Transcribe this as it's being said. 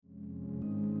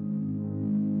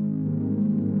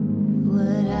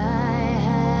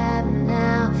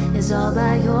is all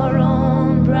by your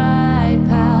own bright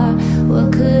power.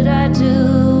 What could I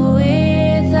do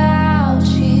without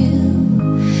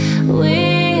you?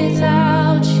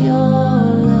 Without your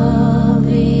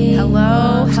loving.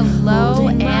 Hello,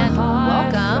 and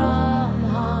welcome.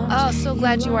 Oh, so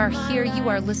glad you are here. You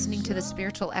are listening to the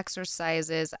Spiritual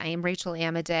Exercises. I am Rachel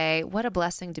Amodei. What a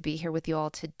blessing to be here with you all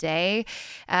today.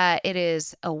 It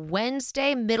is a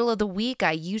Wednesday, middle of the week.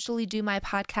 I usually do my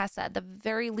podcast at the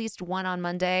very least one on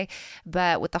Monday,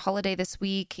 but with the holiday this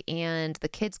week and the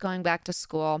kids going back to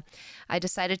school, I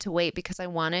decided to wait because I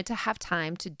wanted to have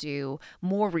time to do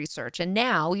more research. And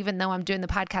now, even though I'm doing the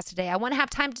podcast today, I want to have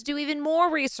time to do even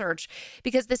more research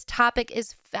because this topic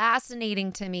is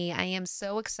fascinating to me. I am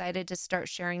so excited to start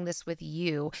sharing this with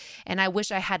you. And I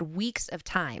wish I had weeks of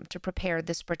time to prepare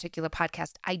this particular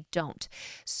podcast. I don't.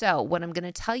 So what I'm going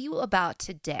to tell you about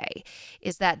today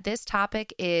is that this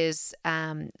topic is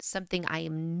something I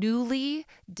am newly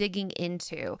digging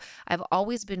into. I've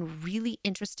always been really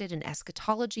interested in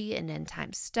eschatology and end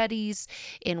time studies,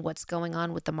 in what's going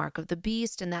on with the mark of the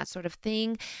beast and that sort of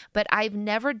thing. But I've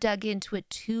never dug into it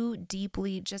too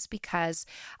deeply just because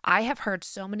I have heard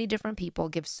so many different people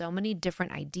give so many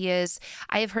different ideas.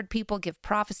 I have heard people give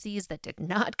prophecies that did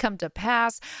not come to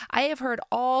pass. I have heard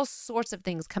all sorts of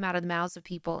things come out of the mouths of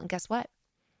people. And guess what?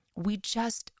 We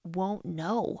just won't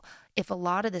know if a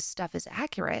lot of this stuff is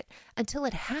accurate until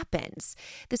it happens.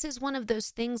 This is one of those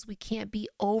things we can't be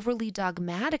overly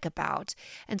dogmatic about.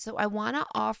 And so I want to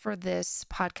offer this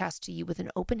podcast to you with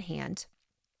an open hand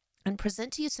and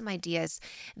present to you some ideas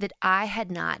that I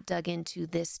had not dug into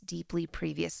this deeply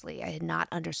previously. I had not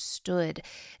understood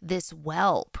this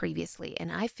well previously.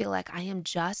 And I feel like I am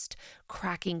just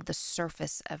cracking the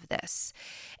surface of this.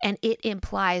 And it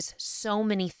implies so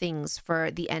many things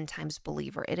for the end times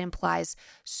believer. It implies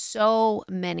so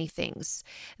many things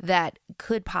that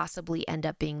could possibly end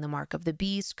up being the mark of the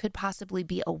beast, could possibly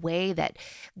be a way that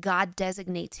God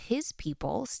designates his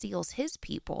people, steals his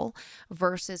people,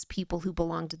 versus people who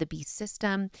belong to the beast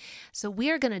system. So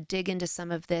we are going to dig into some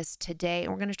of this today,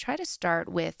 and we're going to try to start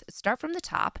from the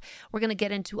top. We're going to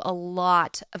get into a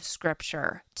lot of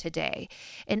scripture today.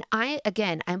 And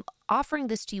I'm offering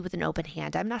this to you with an open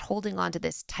hand. I'm not holding on to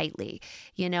this tightly.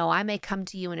 I may come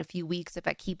to you in a few weeks if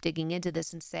I keep digging into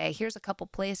this and say, here's a couple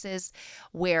places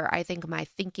where I think my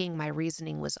thinking, my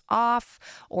reasoning was off,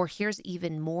 or here's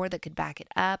even more that could back it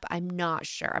up. I'm not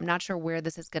sure. I'm not sure where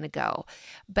this is going to go.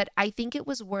 But I think it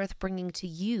was worth bringing to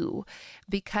you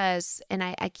because, and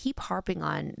I keep harping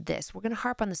on this, we're going to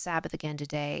harp on the Sabbath again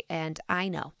today. And I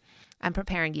know, I'm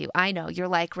preparing you. I know you're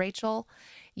like, Rachel,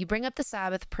 you bring up the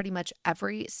Sabbath pretty much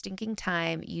every stinking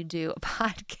time you do a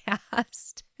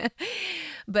podcast.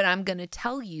 But I'm going to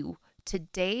tell you,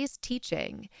 today's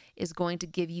teaching is going to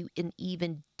give you an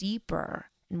even deeper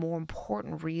and more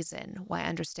important reason why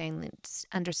understanding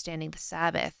the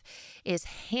Sabbath is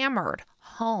hammered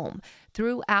home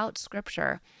throughout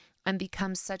Scripture and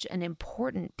becomes such an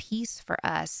important piece for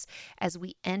us as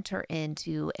we enter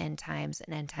into end times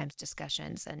and end times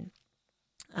discussions. And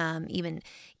even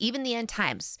the end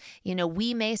times,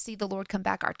 we may see the Lord come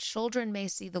back. Our children may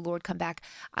see the Lord come back.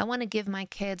 I want to give my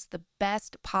kids the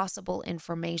best possible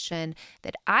information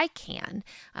that I can.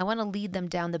 I want to lead them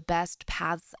down the best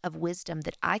paths of wisdom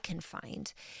that I can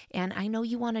find. And I know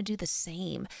you want to do the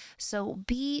same. So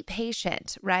be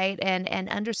patient, right? And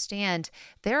understand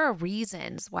there are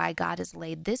reasons why God has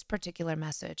laid this particular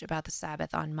message about the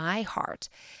Sabbath on my heart.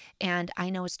 And I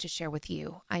know it's to share with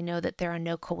you. I know that there are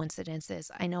no coincidences.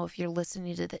 I know if you're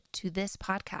listening to this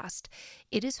podcast,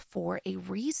 it is for a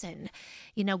reason.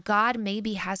 God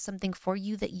maybe has something for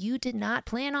you that you did not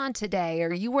plan on today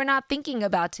or you were not thinking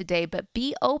about today, but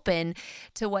be open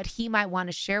to what he might want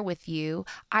to share with you,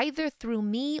 either through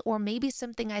me or maybe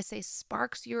something I say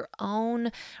sparks your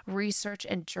own research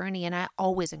and journey. And I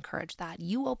always encourage that.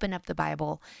 You open up the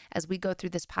Bible as we go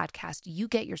through this podcast, you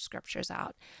get your scriptures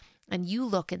out. And you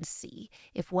look and see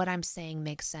if what I'm saying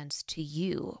makes sense to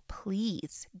you.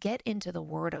 Please get into the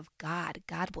Word of God.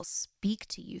 God will speak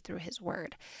to you through His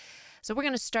Word. So we're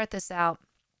going to start this out.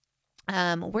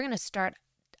 We're going to start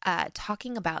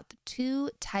talking about the two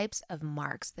types of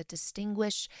marks that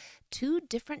distinguish two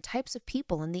different types of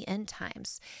people in the end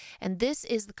times. And this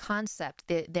is the concept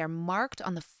that they're marked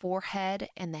on the forehead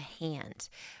and the hand.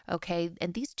 Okay.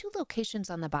 And these two locations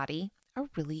on the body are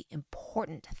really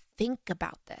important. Think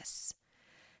about this.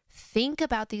 Think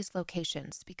about these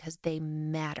locations because they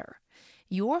matter.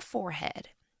 Your forehead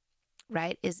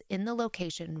right, is in the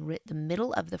location, the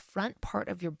middle of the front part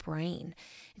of your brain.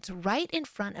 It's right in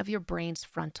front of your brain's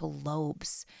frontal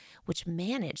lobes, which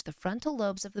the frontal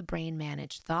lobes of the brain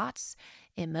manage thoughts,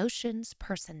 emotions,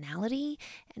 personality,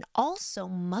 and also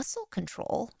muscle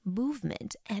control,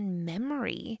 movement, and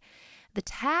memory. The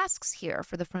tasks here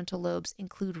for the frontal lobes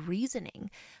include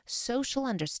reasoning, social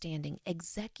understanding,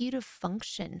 executive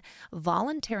function,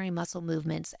 voluntary muscle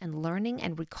movements, and learning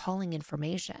and recalling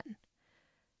information.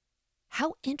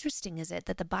 How interesting is it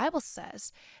that the Bible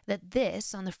says that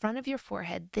this, on the front of your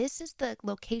forehead, this is the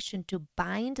location to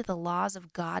bind the laws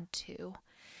of God to?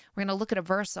 We're going to look at a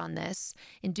verse on this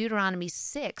in Deuteronomy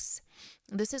 6.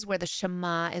 This is where the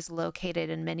Shema is located,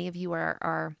 and many of you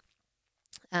are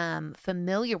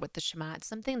familiar with the Shema. It's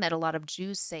something that a lot of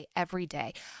Jews say every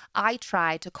day. I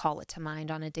try to call it to mind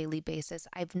on a daily basis.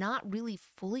 I've not really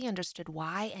fully understood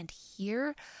why, and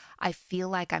here I feel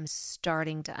like I'm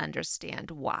starting to understand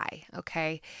why,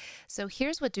 okay? So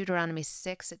here's what Deuteronomy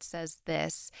 6, it says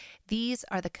this: "These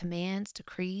are the commands,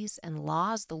 decrees, and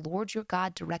laws the Lord your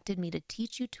God directed me to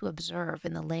teach you to observe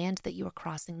in the land that you are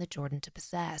crossing the Jordan to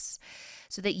possess,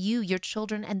 so that you, your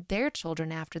children, and their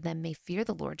children after them may fear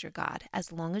the Lord your God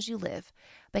as long as you live,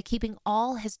 by keeping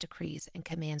all his decrees and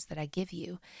commands that I give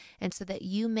you, and so that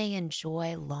you may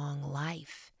enjoy long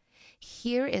life.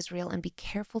 Hear, Israel, and be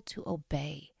careful to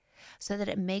obey, so that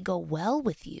it may go well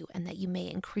with you, and that you may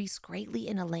increase greatly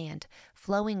in a land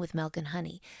flowing with milk and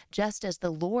honey, just as the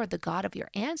Lord, the God of your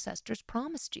ancestors,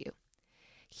 promised you.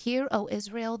 Hear, O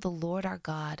Israel, the Lord our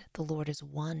God, the Lord is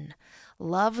one.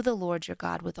 Love the Lord your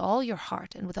God with all your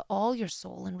heart and with all your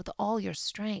soul and with all your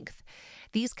strength.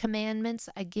 These commandments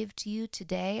I give to you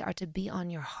today are to be on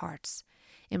your hearts.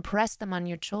 Impress them on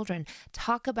your children.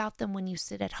 Talk about them when you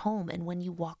sit at home and when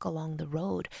you walk along the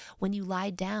road, when you lie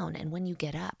down and when you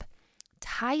get up.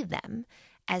 Tie them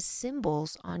as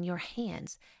symbols on your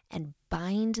hands and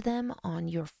bind them on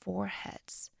your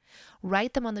foreheads.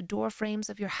 Write them on the door frames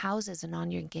of your houses and on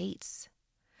your gates."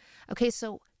 Okay,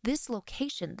 so this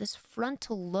location, this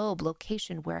frontal lobe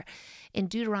location, where in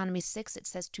Deuteronomy 6 it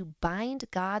says to bind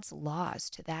God's laws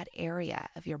to that area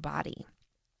of your body.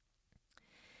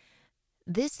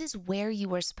 This is where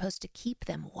you are supposed to keep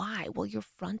them. Why? Well, your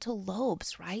frontal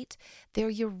lobes, right?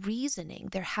 They're your reasoning.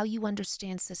 They're how you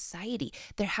understand society.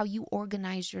 They're how you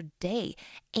organize your day.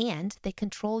 And they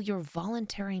control your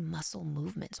voluntary muscle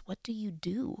movements. What do you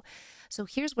do? So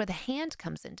here's where the hand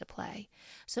comes into play.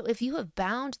 So if you have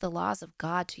bound the laws of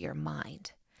God to your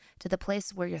mind, to the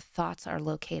place where your thoughts are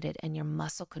located and your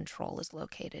muscle control is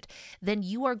located, then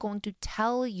you are going to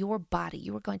tell your body,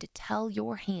 you are going to tell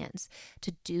your hands to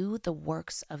do the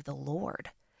works of the Lord,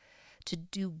 to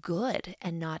do good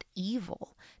and not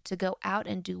evil, to go out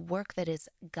and do work that is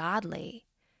godly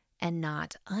and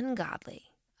not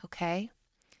ungodly, okay?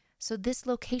 So this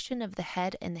location of the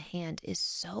head and the hand is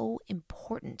so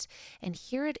important. And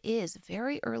here it is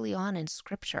very early on in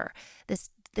Scripture,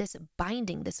 this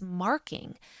binding, this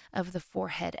marking of the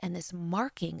forehead and this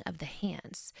marking of the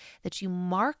hands, that you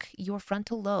mark your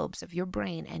frontal lobes of your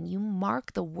brain and you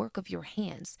mark the work of your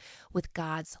hands with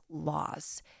God's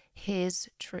laws, his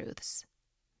truths.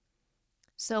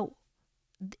 So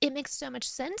it makes so much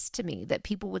sense to me that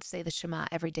people would say the Shema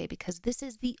every day, because this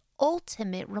is the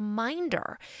ultimate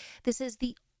reminder. This is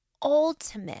the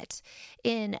ultimate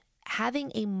in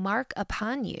having a mark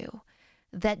upon you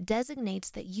that designates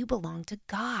that you belong to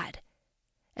God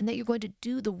and that you're going to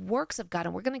do the works of God.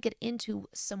 And we're going to get into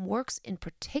some works in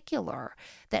particular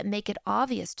that make it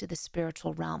obvious to the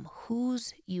spiritual realm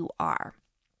whose you are.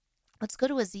 Let's go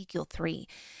to Ezekiel 3.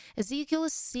 Ezekiel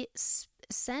is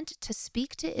sent to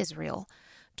speak to Israel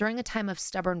during a time of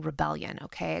stubborn rebellion,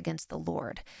 okay, against the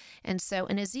Lord. And so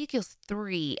in Ezekiel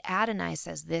 3, Adonai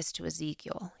says this to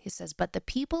Ezekiel. He says, "But the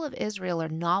people of Israel are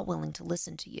not willing to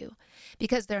listen to you,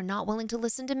 because they're not willing to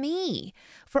listen to me.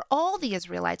 For all the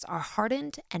Israelites are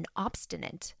hardened and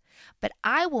obstinate. But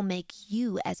I will make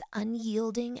you as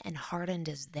unyielding and hardened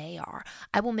as they are.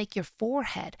 I will make your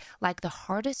forehead like the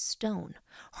hardest stone,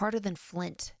 harder than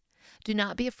flint. Do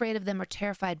not be afraid of them or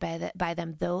terrified by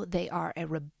them, though they are a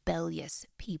rebellious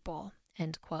people."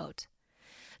 End quote.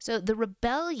 So the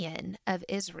rebellion of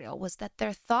Israel was that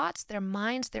their thoughts, their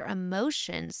minds, their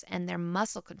emotions, and their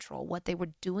muscle control, what they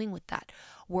were doing with that,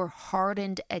 were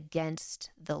hardened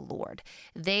against the Lord.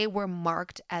 They were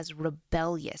marked as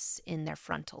rebellious in their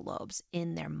frontal lobes,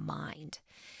 in their mind.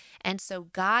 And so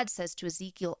God says to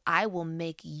Ezekiel, I will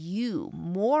make you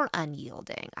more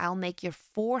unyielding. I'll make your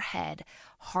forehead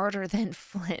harder than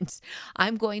flint.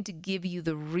 I'm going to give you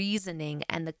the reasoning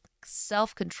and the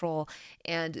self-control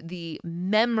and the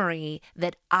memory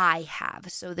that I have,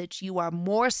 so that you are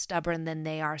more stubborn than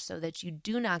they are, so that you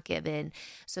do not give in,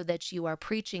 so that you are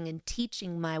preaching and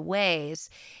teaching my ways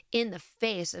in the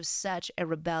face of such a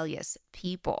rebellious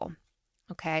people.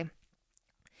 Okay.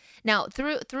 Now,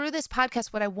 through this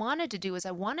podcast, what I wanted to do is I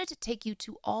wanted to take you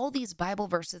to all these Bible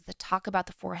verses that talk about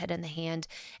the forehead and the hand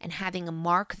and having a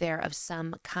mark there of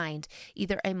some kind,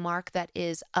 either a mark that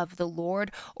is of the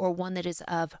Lord or one that is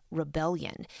of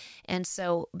rebellion. And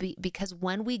so, because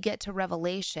when we get to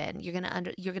Revelation, you're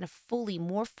gonna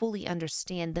more fully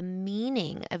understand the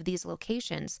meaning of these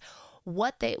locations.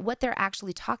 What they're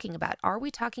actually talking about. Are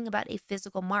we talking about a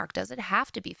physical mark? Does it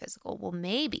have to be physical? Well,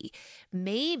 maybe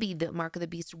the mark of the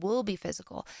beast will be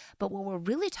physical, but what we're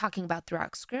really talking about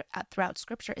throughout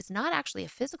Scripture is not actually a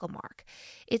physical mark.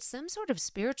 It's some sort of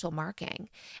spiritual marking,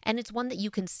 and it's one that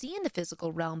you can see in the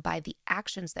physical realm by the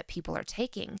actions that people are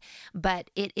taking,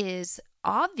 but it is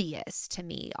obvious to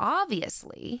me,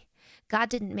 obviously, God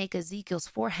didn't make Ezekiel's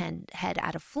forehead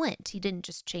out of flint. He didn't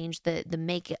just change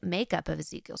the makeup of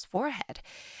Ezekiel's forehead.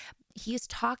 He is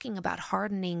talking about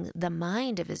hardening the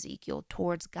mind of Ezekiel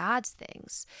towards God's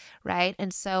things, right?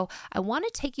 And so I want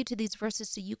to take you to these verses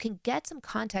so you can get some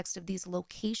context of these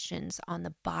locations on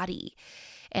the body.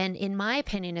 And in my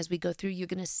opinion, as we go through, you're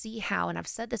going to see how, and I've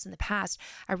said this in the past,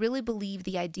 I really believe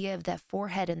the idea of that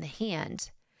forehead and the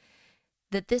hand,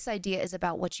 that this idea is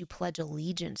about what you pledge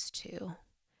allegiance to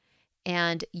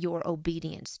and your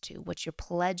obedience to, what you're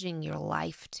pledging your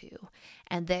life to.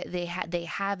 And they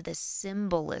have this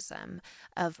symbolism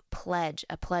of a pledge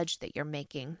that you're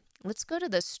making. Let's go to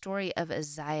the story of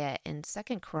Uzziah in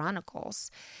 2 Chronicles.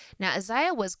 Now,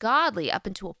 Uzziah was godly up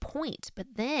until a point,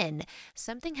 but then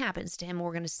something happens to him.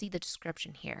 We're going to see the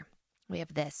description here. We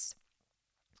have this.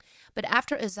 But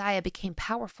after Uzziah became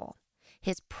powerful,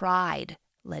 his pride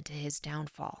led to his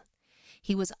downfall.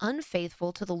 He was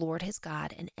unfaithful to the Lord his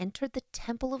God and entered the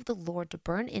temple of the Lord to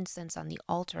burn incense on the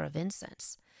altar of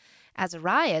incense.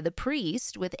 Azariah the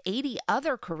priest, with 80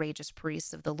 other courageous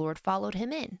priests of the Lord, followed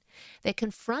him in. They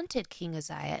confronted King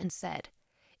Uzziah and said,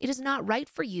 "It is not right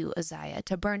for you, Uzziah,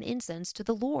 to burn incense to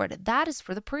the Lord. That is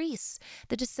for the priests,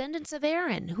 the descendants of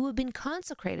Aaron, who have been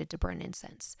consecrated to burn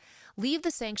incense. Leave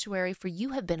the sanctuary, for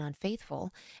you have been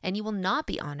unfaithful, and you will not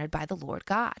be honored by the Lord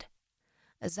God."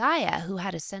 Uzziah, who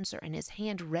had a censer in his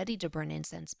hand ready to burn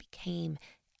incense, became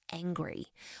angry.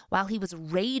 While he was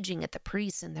raging at the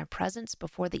priests in their presence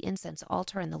before the incense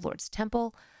altar in the Lord's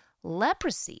temple,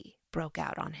 leprosy broke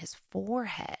out on his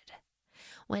forehead.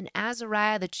 When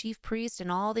Azariah the chief priest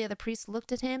and all the other priests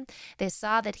looked at him, they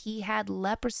saw that he had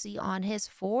leprosy on his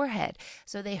forehead,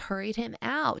 so they hurried him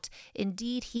out.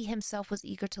 Indeed, he himself was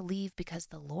eager to leave because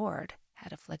the Lord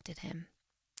had afflicted him.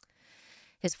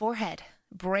 His forehead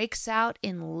breaks out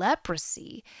in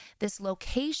leprosy, this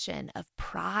location of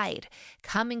pride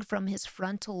coming from his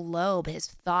frontal lobe, his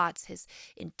thoughts, his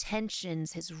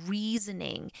intentions, his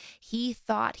reasoning. He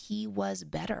thought he was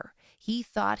better. He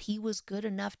thought he was good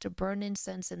enough to burn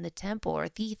incense in the temple, or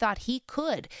he thought he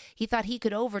could. He thought he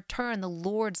could overturn the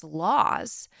Lord's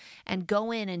laws and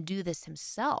go in and do this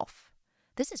himself.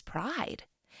 This is pride.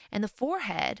 And the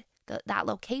forehead, that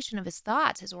location of his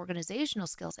thoughts, his organizational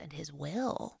skills, and his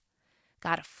will,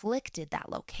 God afflicted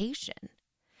that location.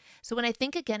 So when I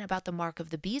think again about the mark of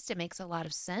the beast, it makes a lot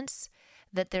of sense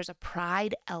that there's a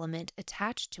pride element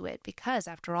attached to it, because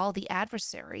after all, the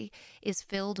adversary is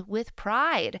filled with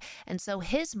pride. And so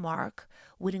his mark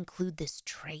would include this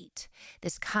trait,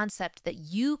 this concept that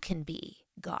you can be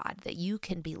God, that you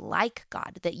can be like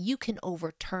God, that you can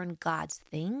overturn God's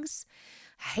things.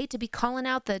 I hate to be calling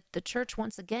out the church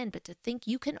once again, but to think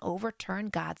you can overturn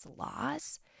God's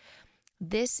laws,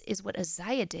 this is what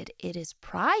Uzziah did. It is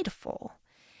prideful,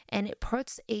 and it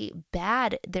puts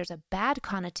there's a bad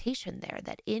connotation there,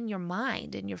 that in your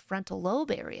mind, in your frontal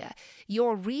lobe area,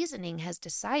 your reasoning has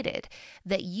decided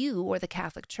that you or the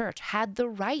Catholic Church had the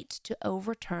right to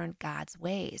overturn God's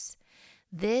ways.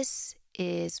 This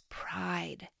is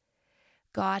pride.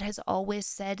 God has always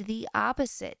said the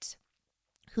opposite.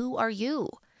 Who are you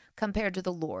compared to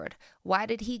the Lord? Why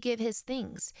did he give his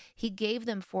things? He gave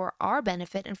them for our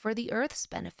benefit and for the earth's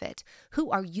benefit. Who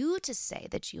are you to say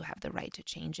that you have the right to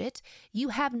change it? You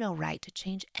have no right to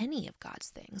change any of God's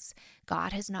things.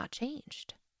 God has not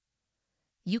changed.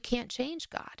 You can't change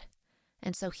God.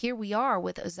 And so here we are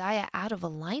with Uzziah out of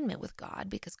alignment with God,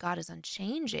 because God is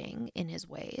unchanging in his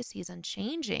ways. He's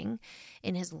unchanging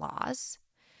in his laws.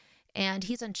 and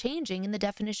he's unchanging in the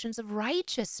definitions of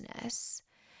righteousness.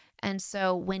 And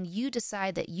so when you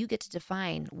decide that you get to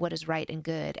define what is right and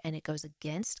good and it goes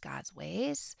against God's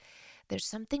ways, there's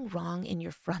something wrong in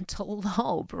your frontal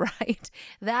lobe, right?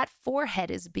 That forehead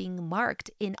is being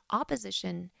marked in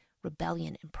opposition,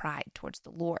 rebellion, and pride towards the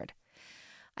Lord.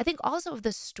 I think also of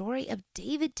the story of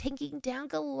David taking down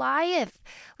Goliath.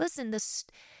 Listen,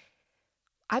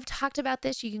 I've talked about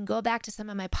this. You can go back to some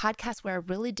of my podcasts where I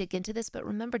really dig into this. But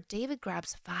remember, David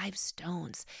grabs 5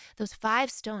 stones. Those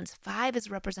 5 stones, 5 is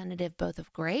representative both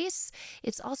of grace.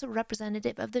 It's also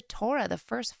representative of the Torah, the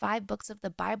first 5 books of the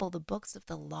Bible, the books of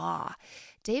the law.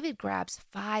 David grabs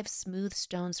 5 smooth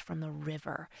stones from a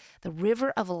river, the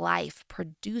river of life,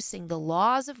 producing the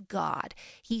laws of God.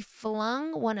 He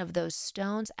flung one of those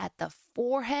stones at the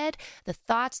forehead, the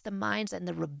thoughts, the minds, and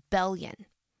the rebellion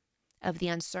of the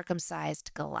uncircumcised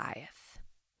Goliath.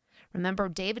 Remember,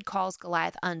 David calls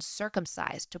Goliath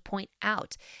uncircumcised to point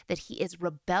out that he is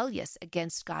rebellious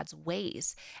against God's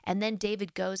ways. And then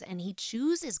David goes and he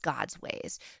chooses God's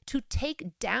ways to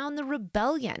take down the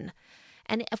rebellion.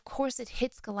 And of course, it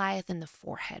hits Goliath in the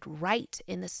forehead, right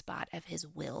in the spot of his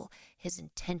will, his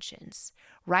intentions,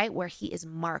 right where he is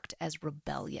marked as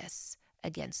rebellious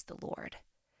against the Lord.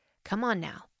 Come on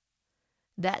now.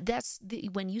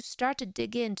 When you start to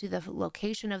dig into the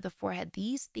location of the forehead,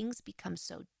 these things become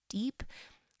so deep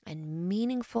and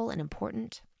meaningful and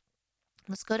important.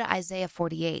 Let's go to Isaiah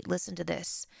 48. Listen to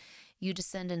this. You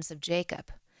descendants of Jacob,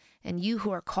 and you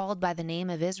who are called by the name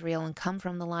of Israel and come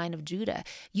from the line of Judah,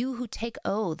 you who take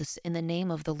oaths in the name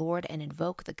of the Lord and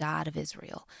invoke the God of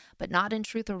Israel, but not in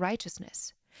truth or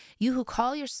righteousness. You who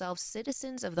call yourselves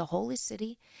citizens of the holy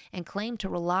city and claim to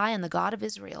rely on the God of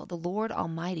Israel, the Lord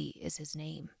Almighty is his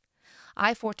name.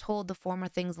 I foretold the former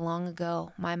things long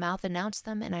ago. My mouth announced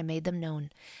them, and I made them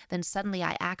known. Then suddenly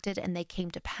I acted, and they came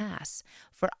to pass.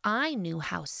 For I knew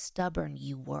how stubborn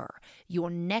you were. Your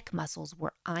neck muscles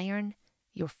were iron.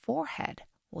 Your forehead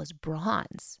was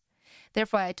bronze.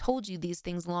 Therefore I told you these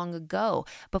things long ago.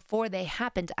 Before they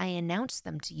happened, I announced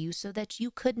them to you so that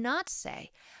you could not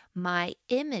say, my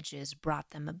images brought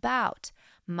them about.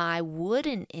 My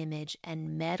wooden image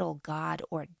and metal God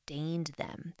ordained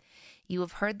them. You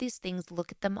have heard these things.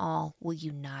 Look at them all. Will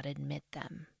you not admit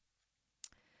them?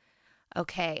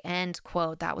 Okay, end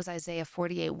quote. That was Isaiah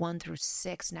 48,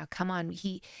 1-6. Now, come on.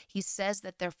 He says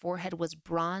that their forehead was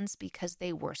bronze because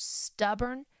they were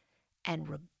stubborn and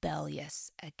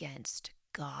rebellious against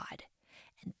God.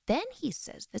 And then he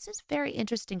says, this is very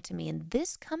interesting to me, and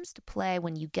this comes to play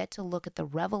when you get to look at the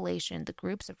revelation, the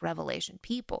groups of revelation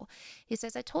people. He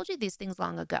says, I told you these things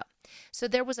long ago. So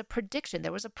there was a prediction,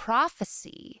 there was a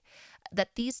prophecy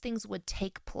that these things would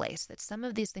take place, that some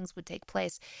of these things would take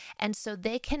place. And so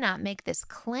they cannot make this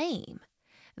claim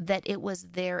that it was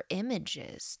their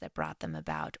images that brought them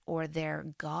about, or their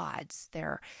gods,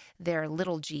 their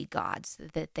little g gods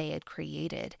that they had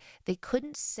created. They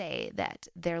couldn't say that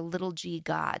their little g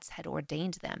gods had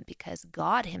ordained them, because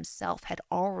God himself had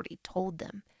already told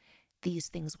them these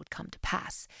things would come to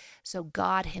pass. So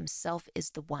God himself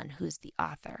is the one who is the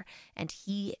author, and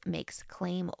he makes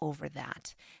claim over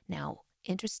that. Now,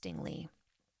 interestingly,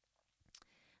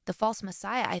 the false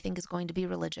Messiah, I think, is going to be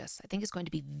religious. I think is going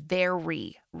to be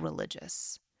very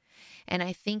religious. And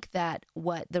I think that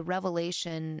what the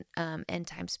Revelation end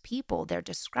times people, they're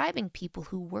describing people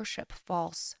who worship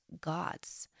false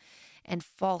gods and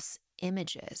false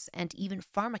images. And even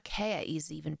pharmakeia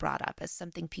is even brought up as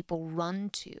something people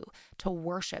run to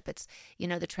worship. It's,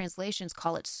 the translations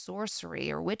call it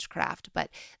sorcery or witchcraft, but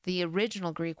the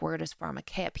original Greek word is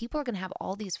pharmakeia. People are going to have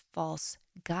all these false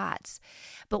gods.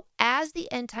 But as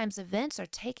the end times events are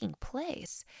taking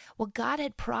place, well, God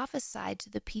had prophesied to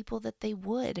the people that they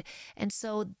would. And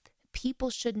so people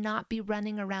should not be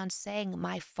running around saying,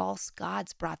 my false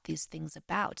gods brought these things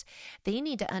about. They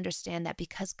need to understand that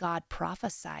because God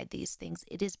prophesied these things,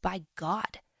 it is by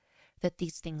God that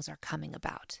these things are coming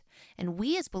about. And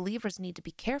we as believers need to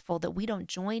be careful that we don't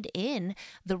join in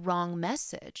the wrong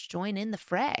message, join in the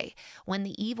fray. When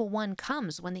the evil one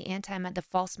comes, when the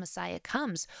false Messiah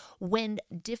comes, when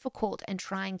difficult and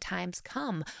trying times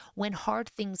come, when hard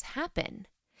things happen,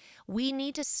 we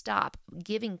need to stop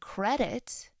giving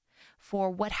credit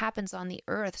for what happens on the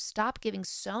earth. Stop giving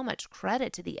so much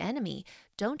credit to the enemy.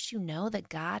 Don't you know that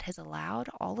God has allowed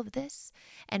all of this?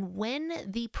 And when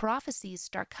the prophecies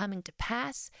start coming to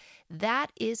pass,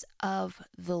 that is of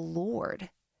the Lord.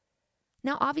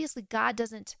 Now, obviously, God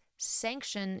doesn't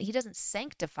sanction, he doesn't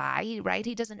sanctify, right?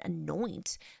 He doesn't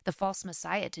anoint the false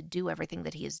Messiah to do everything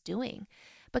that he is doing.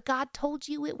 but God told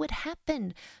you it would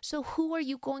happen. So who are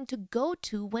you going to go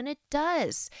to when it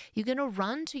does? You going to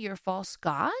run to your false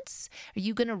gods? Are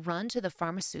you going to run to the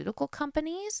pharmaceutical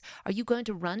companies? Are you going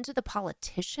to run to the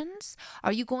politicians?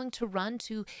 Are you going to run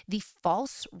to the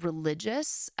false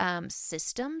religious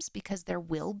systems? Because there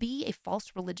will be a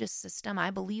false religious system.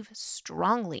 I believe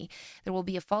strongly there will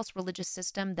be a false religious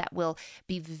system that will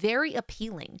be very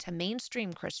appealing to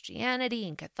mainstream Christianity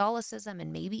and Catholicism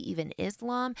and maybe even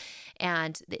Islam.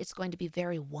 And it's going to be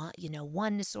very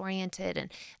oneness oriented,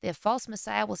 and the false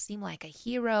Messiah will seem like a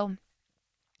hero. Are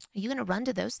you going to run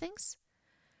to those things?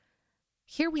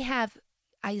 Here we have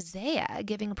Isaiah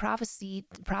giving a prophesying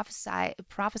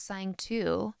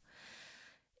to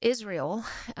Israel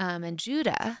and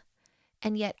Judah.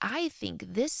 And yet I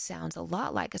think this sounds a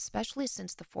lot like, especially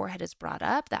since the forehead is brought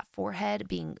up, that forehead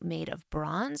being made of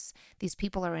bronze. These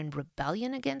people are in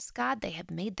rebellion against God. They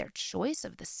have made their choice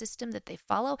of the system that they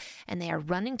follow, and they are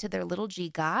running to their little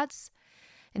g gods.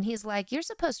 And he's like, you're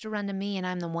supposed to run to me, and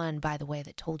I'm the one, by the way,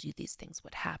 that told you these things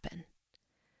would happen.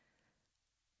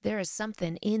 There is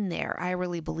something in there, I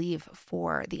really believe,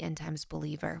 for the end times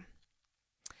believer.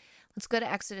 Let's go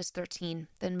to Exodus 13.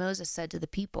 Then Moses said to the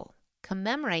people,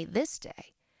 commemorate this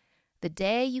day, the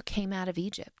day you came out of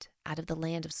Egypt, out of the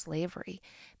land of slavery,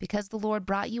 because the Lord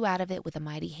brought you out of it with a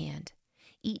mighty hand.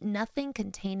 Eat nothing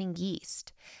containing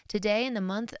yeast. Today in the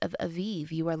month of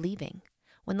Aviv you are leaving,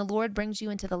 when the Lord brings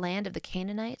you into the land of the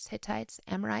Canaanites, Hittites,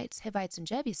 Amorites, Hivites, and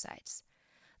Jebusites,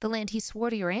 the land he swore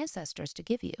to your ancestors to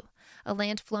give you, a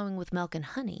land flowing with milk and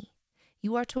honey.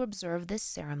 You are to observe this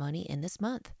ceremony in this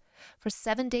month. For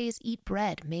 7 days eat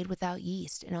bread made without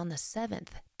yeast, and on the 7th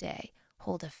day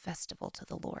hold a festival to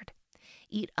the Lord.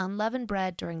 Eat unleavened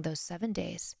bread during those 7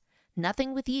 days.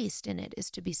 Nothing with yeast in it is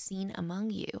to be seen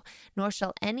among you, nor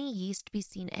shall any yeast be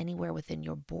seen anywhere within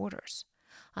your borders.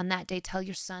 On that day tell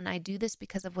your son, I do this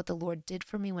because of what the Lord did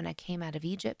for me when I came out of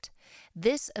Egypt.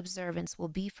 This observance will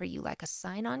be for you like a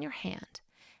sign on your hand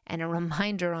and a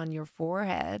reminder on your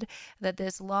forehead that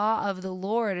this law of the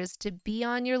Lord is to be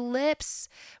on your lips.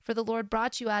 For the Lord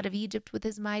brought you out of Egypt with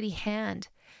his mighty hand.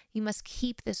 You must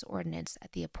keep this ordinance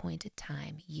at the appointed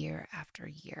time, year after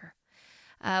year.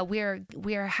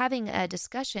 We're having a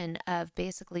discussion of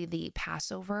basically the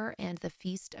Passover and the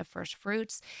Feast of First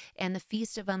Fruits and the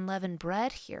Feast of Unleavened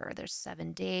Bread here. There's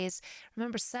 7 days.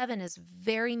 Remember, 7 is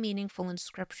very meaningful in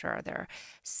Scripture. There are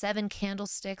 7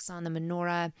 candlesticks on the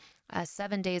menorah,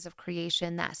 7 days of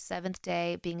creation. That 7th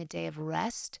day being a day of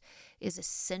rest is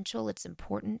essential. It's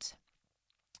important.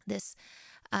 This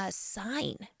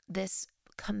sign, this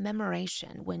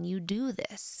commemoration, when you do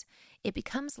this, it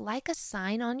becomes like a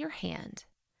sign on your hand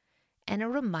and a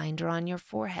reminder on your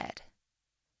forehead.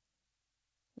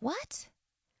 What?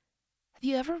 Have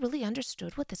you ever really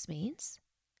understood what this means?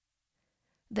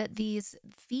 That these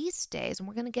feast days, and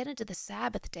we're going to get into the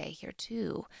Sabbath day here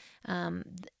too,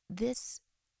 this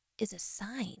is a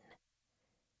sign.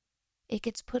 It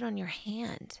gets put on your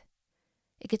hand.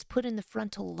 It gets put in the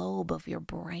frontal lobe of your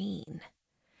brain.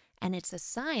 And it's a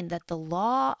sign that the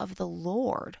law of the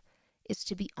Lord is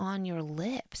to be on your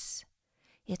lips.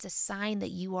 It's a sign that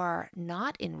you are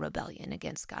not in rebellion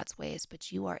against God's ways,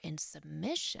 but you are in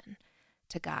submission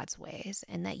to God's ways,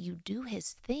 and that you do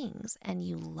his things and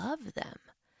you love them.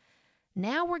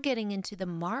 Now we're getting into the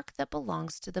mark that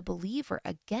belongs to the believer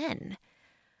again.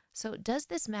 So does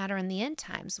this matter in the end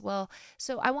times? Well,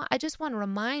 so I just want to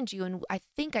remind you, and I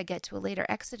think I get to it later,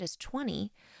 Exodus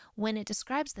 20, when it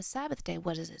describes the Sabbath day,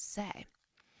 what does it say?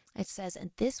 It says,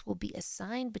 and this will be a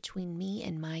sign between me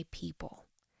and my people.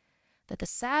 That the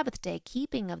Sabbath day,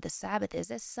 keeping of the Sabbath, is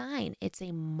a sign. It's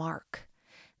a mark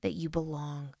that you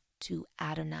belong to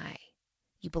Adonai.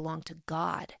 You belong to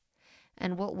God.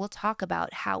 And we'll talk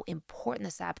about how important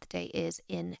the Sabbath day is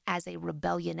as a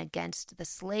rebellion against the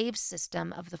slave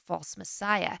system of the false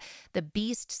Messiah, the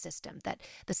beast system, that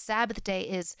the Sabbath day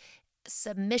is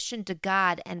submission to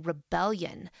God and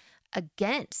rebellion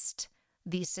against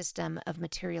the system of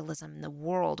materialism in the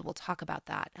world. We'll talk about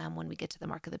that when we get to the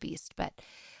mark of the beast. But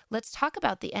let's talk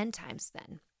about the end times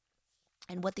then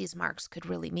and what these marks could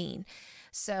really mean.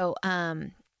 So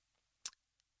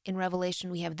in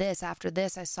Revelation, we have this. After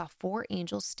this, I saw 4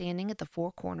 angels standing at the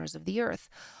 4 corners of the earth,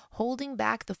 holding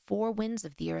back the 4 winds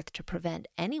of the earth to prevent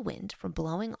any wind from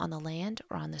blowing on the land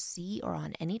or on the sea or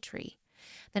on any tree.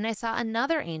 Then I saw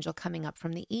another angel coming up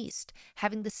from the east,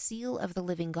 having the seal of the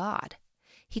living God.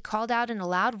 He called out in a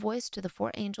loud voice to the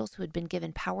 4 angels who had been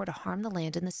given power to harm the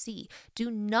land and the sea, do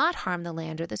not harm the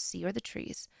land or the sea or the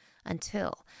trees,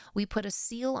 until we put a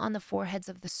seal on the foreheads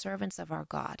of the servants of our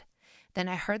God. Then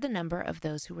I heard the number of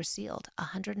those who were sealed,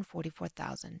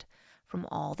 144,000, from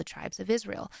all the tribes of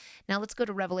Israel. Now let's go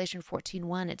to Revelation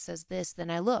 14:1. It says this, "Then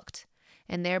I looked,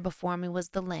 and there before me was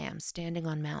the Lamb standing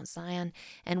on Mount Zion,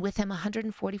 and with him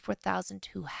 144,000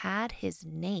 who had his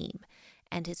name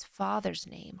and his Father's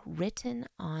name written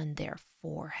on their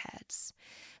foreheads."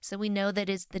 So we know that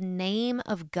it's the name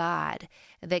of God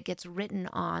that gets written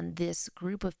on this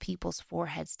group of people's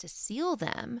foreheads to seal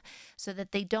them so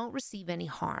that they don't receive any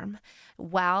harm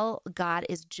while God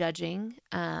is judging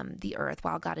the earth,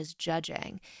 while God is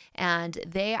judging. And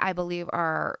they, I believe,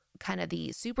 are kind of the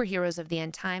superheroes of the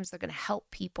end times. They're going to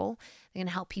help people. They're going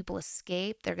to help people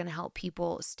escape. They're going to help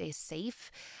people stay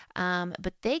safe.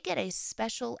 But they get a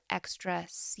special extra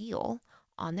seal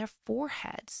on their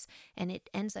foreheads, and it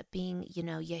ends up being,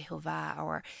 Yehovah,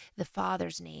 or the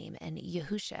Father's name, and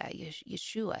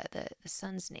Yeshua, the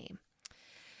Son's name.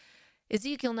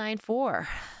 Ezekiel 9:4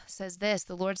 says this,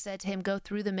 "The Lord said to him, go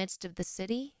through the midst of the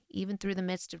city, even through the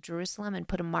midst of Jerusalem, and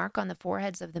put a mark on the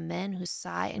foreheads of the men who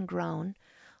sigh and groan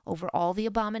over all the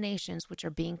abominations which are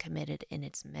being committed in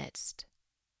its midst."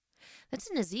 That's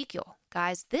in Ezekiel.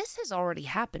 Guys, this has already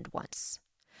happened once.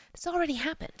 This already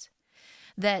happened.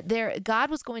 That God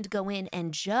was going to go in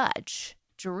and judge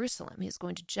Jerusalem. He was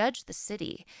going to judge the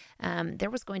city. There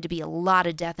was going to be a lot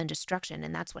of death and destruction,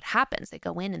 and that's what happens. They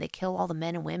go in and they kill all the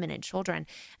men and women and children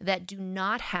that do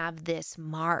not have this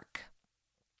mark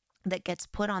that gets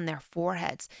put on their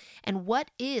foreheads. And what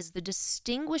is the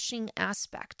distinguishing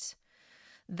aspect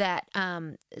that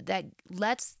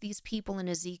lets these people in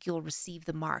Ezekiel receive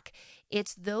the mark?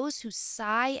 It's those who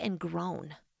sigh and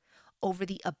groan over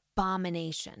the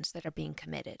abominations that are being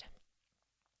committed.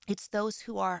 It's those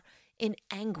who are in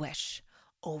anguish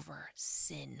over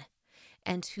sin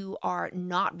and who are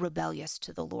not rebellious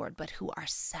to the Lord, but who are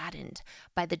saddened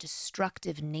by the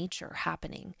destructive nature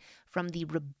happening from the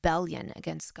rebellion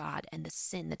against God and the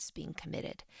sin that's being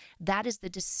committed. That is the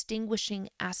distinguishing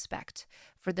aspect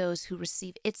for those who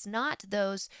receive. It's not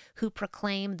those who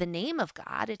proclaim the name of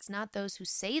God. It's not those who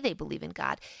say they believe in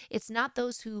God. It's not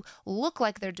those who look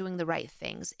like they're doing the right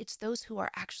things. It's those who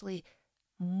are actually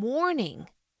mourning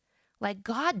like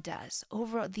God does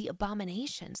over the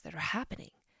abominations that are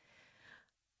happening.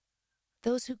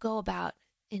 Those who go about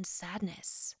in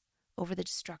sadness over the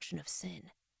destruction of sin,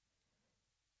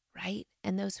 right?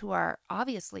 And those who are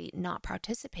obviously not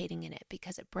participating in it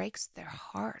because it breaks their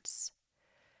hearts.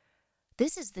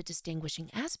 This is the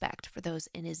distinguishing aspect for those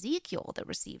in Ezekiel that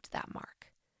received that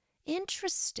mark.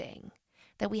 Interesting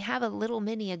that we have a little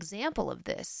mini example of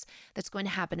this that's going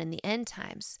to happen in the end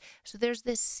times. So there's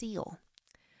this seal.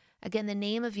 Again, the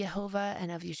name of Jehovah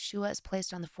and of Yeshua is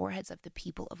placed on the foreheads of the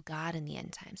people of God in the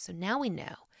end times. So now we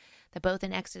know that both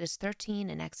in Exodus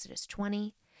 13 and Exodus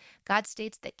 20, God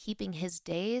states that keeping his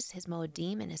days, his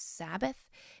Moedim, and his Sabbath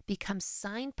become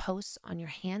signposts on your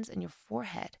hands and your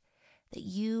forehead that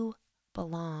you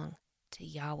belong to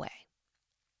Yahweh.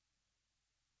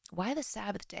 Why the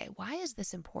Sabbath day? Why is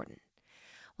this important?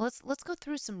 Well, let's go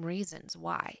through some reasons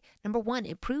why. Number one,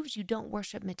 it proves you don't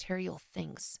worship material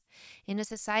things. In a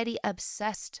society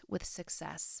obsessed with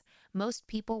success, most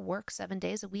people work 7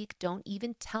 days a week. Don't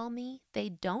even tell me they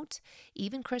don't.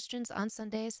 Even Christians on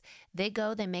Sundays, they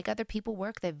make other people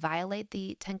work. They violate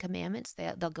the 10 Commandments.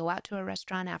 They'll go out to a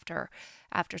restaurant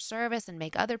after service and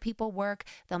make other people work.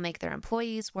 They'll make their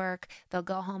employees work. They'll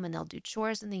go home and they'll do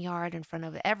chores in the yard in front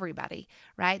of everybody,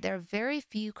 right? There are very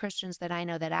few Christians that I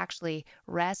know that actually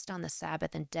rest on the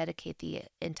Sabbath and dedicate the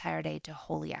entire day to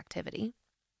holy activity.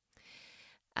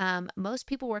 Most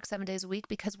people work 7 days a week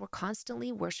because we're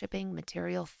constantly worshiping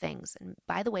material things. And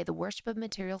by the way, the worship of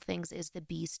material things is the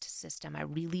beast system. I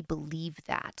really believe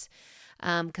that.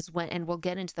 And we'll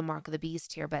get into the mark of the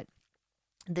beast here, but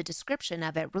the description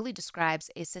of it really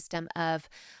describes a system of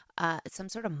some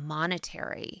sort of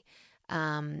monetary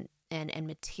and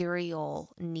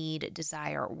material need,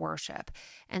 desire, worship.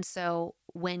 And so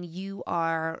when you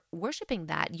are worshiping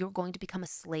that, you're going to become a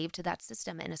slave to that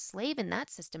system. And a slave in that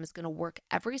system is going to work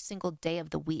every single day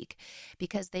of the week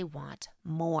because they want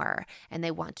more and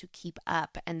they want to keep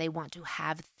up and they want to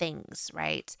have things,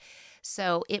 right?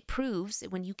 So it proves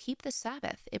that when you keep the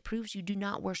Sabbath, it proves you do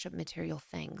not worship material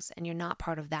things and you're not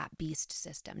part of that beast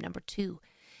system. Number two,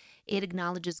 it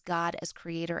acknowledges God as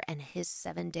creator and his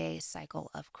 7-day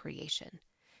cycle of creation.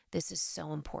 This is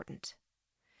so important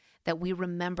that we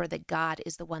remember that God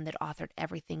is the one that authored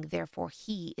everything. Therefore,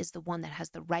 he is the one that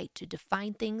has the right to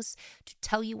define things, to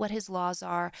tell you what his laws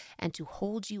are, and to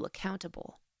hold you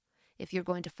accountable. If you're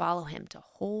going to follow him, to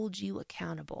hold you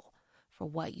accountable for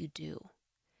what you do.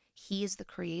 He is the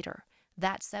creator.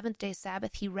 That seventh-day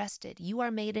Sabbath, he rested. You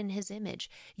are made in his image.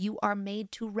 You are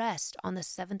made to rest on the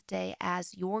seventh day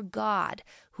as your God,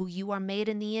 who you are made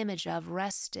in the image of,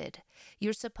 rested.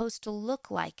 You're supposed to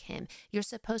look like him. You're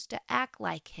supposed to act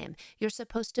like him. You're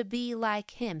supposed to be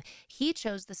like him. He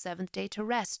chose the seventh day to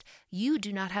rest. You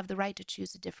do not have the right to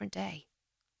choose a different day.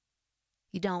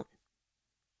 You don't.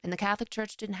 And the Catholic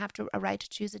Church didn't have a right to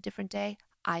choose a different day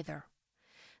either.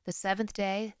 The seventh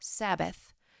day,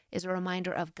 Sabbath, is a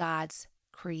reminder of God's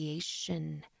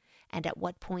creation and at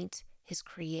what point his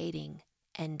creating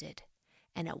ended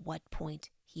and at what point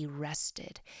he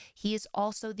rested. He is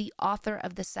also the author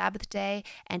of the Sabbath day,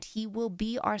 and he will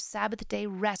be our Sabbath day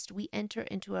rest. We enter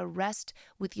into a rest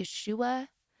with Yeshua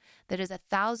that is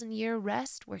 1,000-year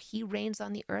rest where he reigns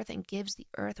on the earth and gives the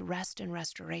earth rest and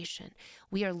restoration.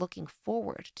 We are looking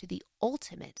forward to the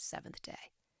ultimate seventh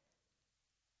day.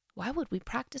 Why would we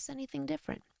practice anything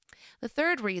different? The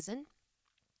third reason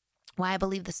why I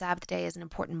believe the Sabbath day is an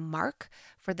important mark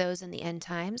for those in the end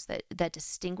times that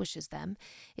distinguishes them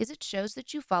is it shows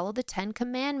that you follow the 10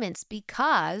 commandments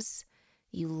because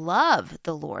you love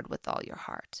the Lord with all your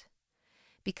heart.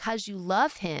 Because you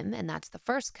love him, and that's the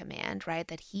first command, right?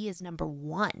 That he is number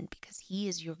one because he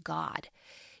is your God.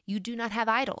 You do not have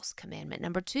idols, commandment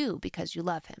number 2, because you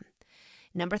love him.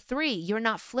 Number 3, you're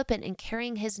not flippant in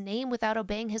carrying his name without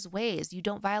obeying his ways. You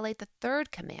don't violate the third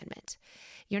commandment.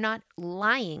 You're not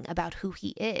lying about who he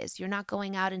is. You're not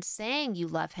going out and saying you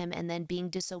love him and then being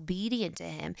disobedient to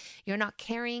him. You're not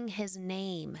carrying his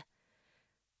name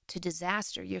to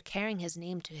disaster. You're carrying his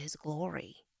name to his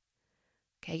glory.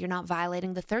 Okay, you're not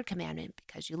violating the third commandment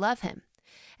because you love him.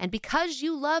 And because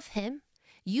you love him,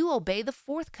 you obey the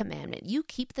fourth commandment. You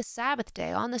keep the Sabbath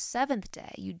day on the seventh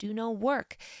day. You do no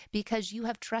work because you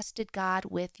have trusted God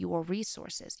with your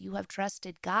resources. You have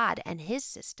trusted God and his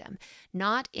system,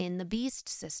 not in the beast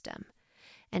system.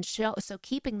 And so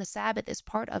keeping the Sabbath is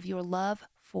part of your love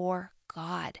for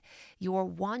God. Your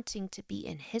wanting to be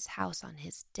in his house on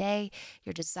his day,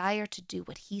 your desire to do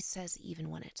what he says even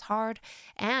when it's hard,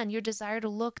 and your desire to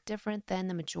look different than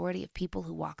the majority of people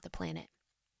who walk the planet.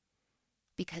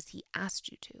 Because he asked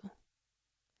you to.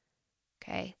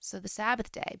 Okay, so the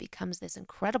Sabbath day becomes this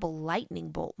incredible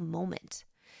lightning bolt moment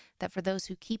that for those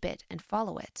who keep it and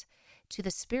follow it, to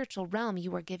the spiritual realm,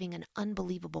 you are giving an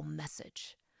unbelievable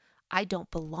message. I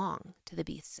don't belong to the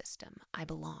beast system. I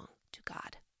belong to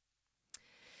God.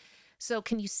 So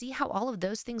can you see how all of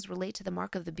those things relate to the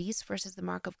mark of the beast versus the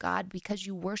mark of God? Because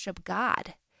you worship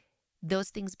God, those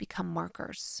things become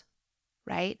markers.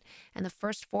 Right? And the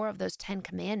first 4 of those 10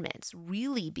 commandments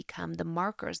really become the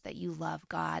markers that you love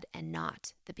God and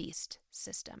not the beast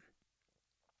system.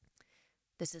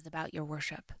 This is about your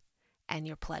worship and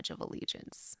your pledge of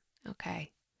allegiance.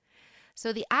 Okay?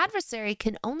 So the adversary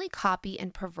can only copy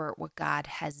and pervert what God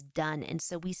has done. And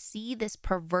so we see this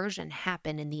perversion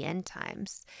happen in the end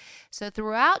times. So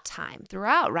throughout time,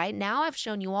 right now I've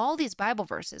shown you all these Bible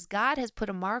verses. God has put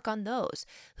a mark on those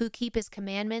who keep his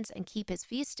commandments and keep his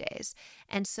feast days.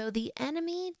 And so the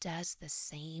enemy does the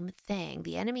same thing.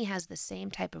 The enemy has the same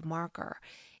type of marker.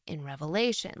 In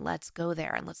Revelation, let's go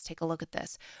there and let's take a look at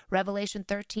this. Revelation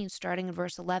 13, starting in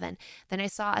verse 11. Then I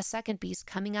saw a second beast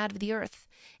coming out of the earth.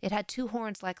 It had 2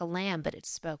 horns like a lamb, but it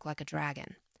spoke like a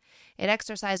dragon. It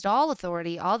exercised all the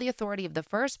authority of the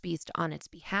first beast on its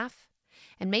behalf,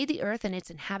 and made the earth and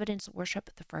its inhabitants worship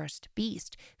the first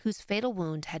beast, whose fatal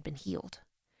wound had been healed.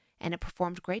 And it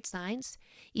performed great signs,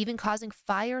 even causing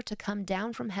fire to come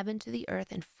down from heaven to the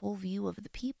earth in full view of the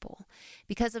people.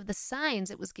 Because of the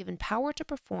signs it was given power to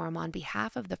perform on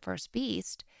behalf of the first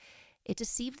beast, it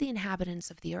deceived the inhabitants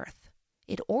of the earth.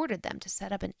 It ordered them to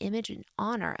set up an image in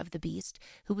honor of the beast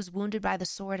who was wounded by the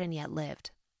sword and yet lived.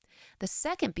 The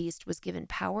second beast was given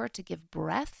power to give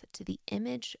breath to the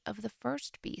image of the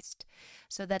first beast,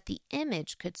 so that the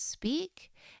image could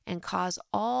speak and cause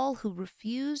all who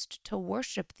refused to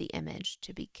worship the image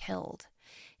to be killed.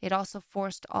 It also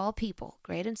forced all people,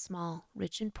 great and small,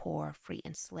 rich and poor, free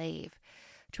and slave,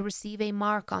 to receive a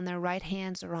mark on their right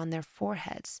hands or on their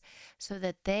foreheads, so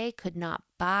that they could not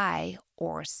buy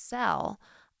or sell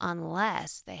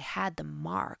unless they had the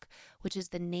mark, which is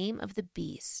the name of the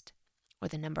beast, or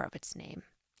the number of its name,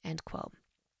 end quote.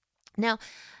 Now,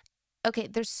 okay,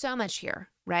 there's so much here,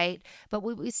 right? But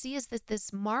what we see is that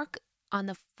this mark on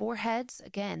the foreheads,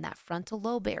 again, that frontal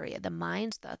lobe area, the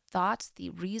minds, the thoughts, the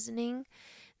reasoning,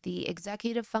 the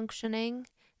executive functioning,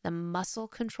 the muscle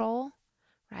control,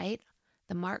 right?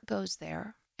 The mark goes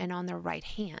there and on their right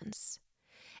hands.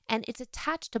 And it's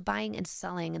attached to buying and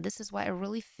selling. And this is why I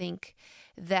really think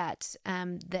that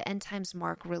the end times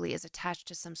mark really is attached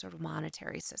to some sort of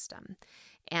monetary system.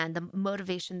 And the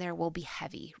motivation there will be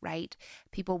heavy, right?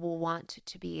 People will want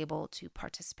to be able to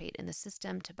participate in the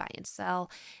system, to buy and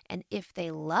sell. And if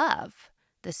they love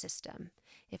the system,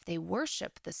 if they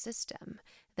worship the system,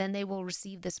 then they will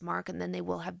receive this mark, and then they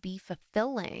will be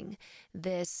fulfilling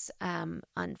this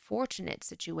unfortunate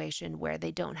situation where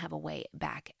they don't have a way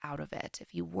back out of it.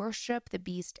 If you worship the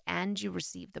beast and you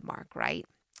receive the mark, right?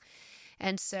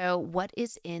 And so what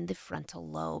is in the frontal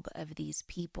lobe of these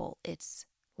people? It's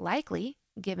likely,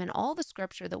 given all the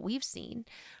scripture that we've seen,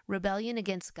 rebellion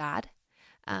against God,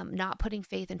 not putting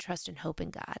faith and trust and hope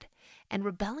in God, and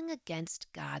rebelling against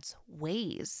God's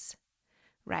ways,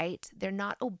 right? They're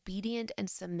not obedient and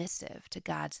submissive to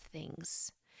God's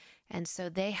things. And so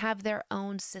they have their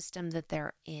own system that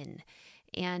they're in.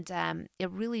 And it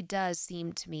really does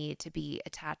seem to me to be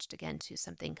attached again to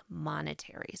something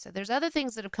monetary. So there's other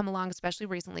things that have come along, especially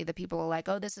recently, that people are like,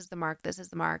 oh, this is the mark, this is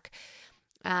the mark.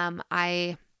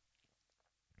 I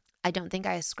don't think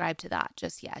I ascribe to that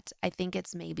just yet. I think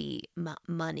it's maybe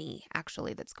money,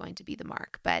 actually, that's going to be the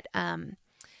mark. But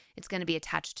it's going to be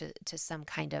attached to some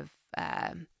kind of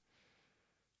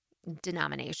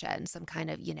denomination, some kind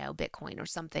of, Bitcoin or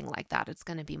something like that. It's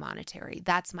going to be monetary.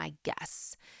 That's my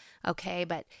guess. Okay,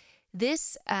 but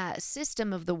this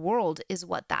system of the world is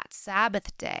what that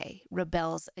Sabbath day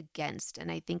rebels against.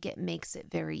 And I think it makes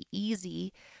it very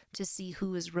easy to see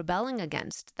who is rebelling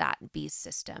against that beast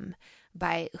system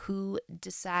by who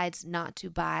decides not to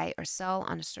buy or sell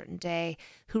on a certain day,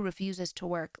 who refuses to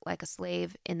work like a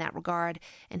slave in that regard,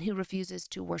 and who refuses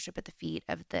to worship at the feet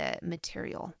of the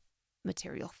material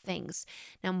things.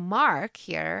 Now, mark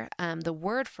here, the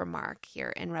word for mark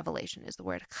here in Revelation is the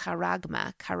word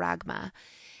charagma.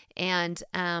 And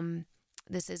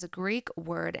this is a Greek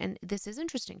word, and this is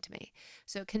interesting to me.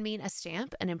 So it can mean a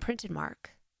stamp, an imprinted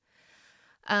mark,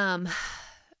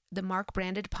 the mark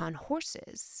branded upon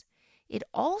horses. It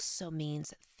also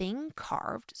means thing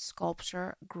carved,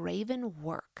 sculpture, graven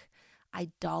work,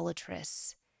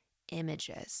 idolatrous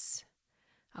images.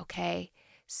 Okay?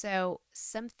 So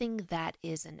something that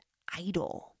is an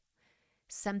idol,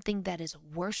 something that is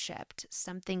worshipped,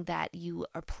 something that you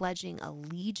are pledging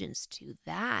allegiance to,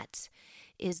 that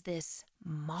is this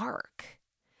mark.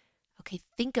 Okay,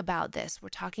 think about this. We're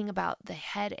talking about the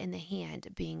head and the hand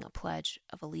being a pledge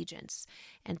of allegiance.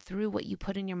 And through what you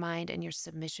put in your mind and your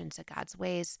submission to God's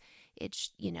ways,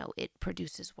 it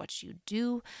produces what you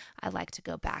do. I like to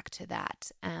go back to that.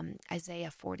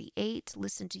 Isaiah 48,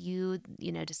 listen to you,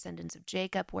 descendants of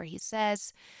Jacob, where he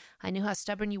says, I knew how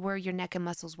stubborn you were. Your neck and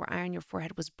muscles were iron. Your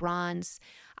forehead was bronze.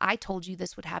 I told you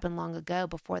this would happen long ago.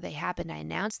 Before they happened, I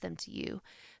announced them to you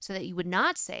so that you would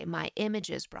not say, my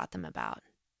images brought them about.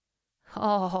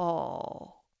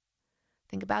 Oh,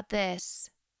 think about this.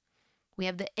 We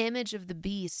have the image of the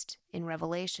beast in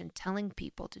Revelation telling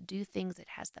people to do things that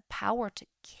has the power to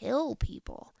kill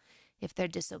people if they're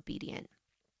disobedient.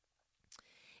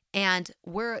 And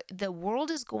the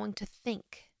world is going to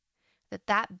think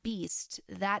that beast,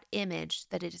 that image,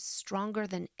 that it is stronger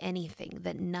than anything,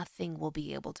 that nothing will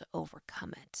be able to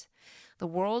overcome it. The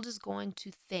world is going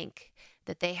to think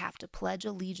that they have to pledge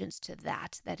allegiance to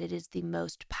that it is the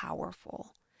most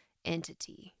powerful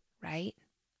entity, right?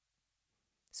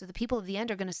 So the people of the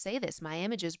end are going to say this, my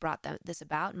images brought this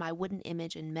about, my wooden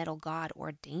image and metal God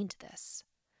ordained this.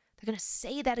 They're going to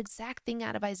say that exact thing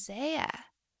out of Isaiah.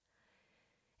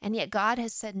 And yet God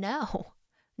has said, no,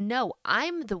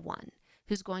 I'm the one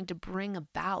who's going to bring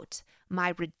about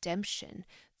my redemption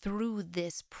through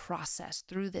this process,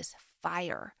 through this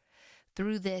fire,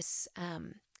 through this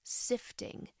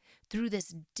sifting, through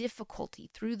this difficulty,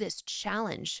 through this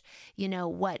challenge.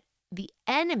 What the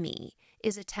enemy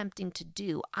is attempting to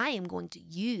do, I am going to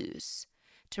use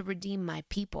to redeem my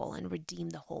people and redeem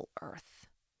the whole earth.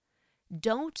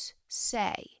 Don't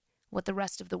say what the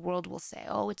rest of the world will say.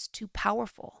 Oh, it's too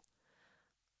powerful.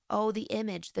 Oh, the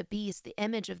image, the beast, the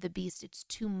image of the beast, it's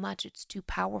too much, it's too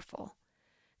powerful.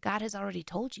 God has already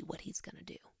told you what he's going to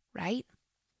do, right?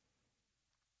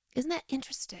 Isn't that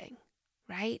interesting,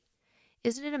 right?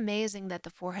 Isn't it amazing that the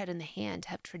forehead and the hand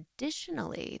have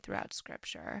traditionally, throughout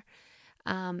Scripture,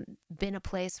 been a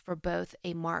place for both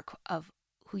a mark of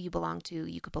who you belong to?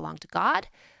 You could belong to God,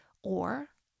 or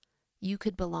you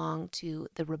could belong to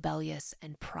the rebellious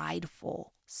and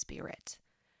prideful spirit,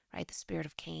 right? The spirit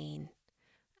of Cain,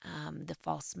 the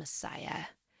false Messiah,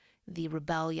 the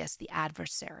rebellious, the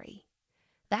adversary.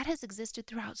 That has existed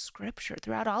throughout Scripture,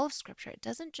 throughout all of Scripture. It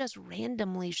doesn't just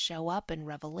randomly show up in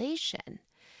Revelation.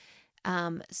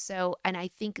 And I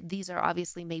think these are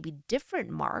obviously maybe different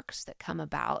marks that come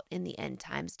about in the end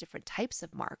times, different types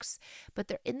of marks, but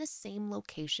they're in the same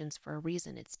locations for a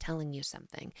reason. It's telling you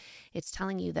something. It's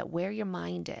telling you that where your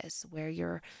mind is, where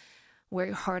your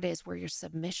heart is, where your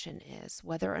submission is,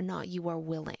 whether or not you are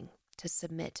willing to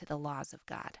submit to the laws of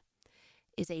God,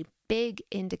 is a big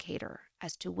indicator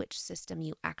as to which system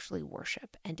you actually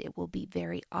worship. And it will be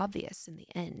very obvious in the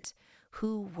end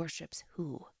who worships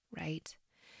who, right?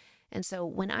 And so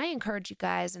when I encourage you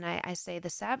guys and I say the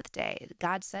Sabbath day,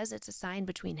 God says it's a sign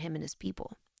between him and his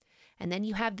people. And then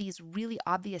you have these really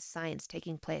obvious signs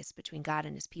taking place between God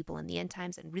and his people in the end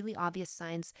times, and really obvious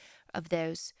signs of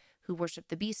those who worship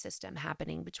the beast system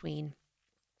happening between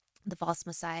the false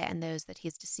Messiah and those that he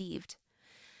has deceived.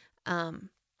 The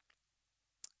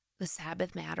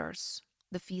Sabbath matters.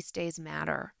 The feast days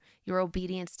matter. Your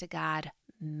obedience to God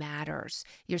matters.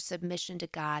 Your submission to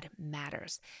God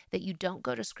matters. That you don't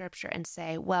go to Scripture and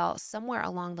say, well, somewhere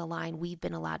along the line, we've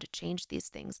been allowed to change these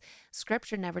things.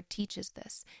 Scripture never teaches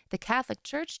this. The Catholic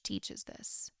Church teaches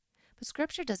this, but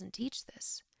Scripture doesn't teach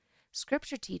this.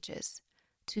 Scripture teaches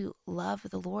to love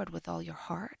the Lord with all your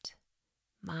heart,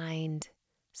 mind,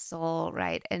 soul,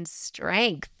 right, and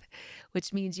strength,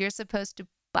 which means you're supposed to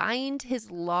bind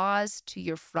his laws to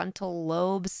your frontal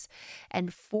lobes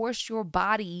and force your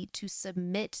body to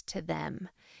submit to them.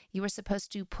 You are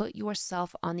supposed to put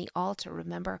yourself on the altar.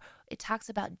 Remember, it talks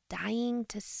about dying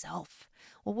to self.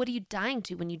 Well, what are you dying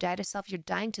to? When you die to self, you're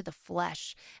dying to the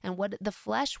flesh. And what the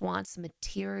flesh wants,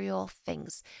 material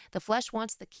things. The flesh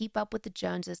wants to keep up with the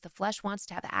Joneses. The flesh wants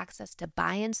to have access to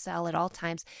buy and sell at all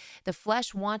times. The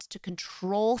flesh wants to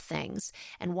control things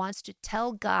and wants to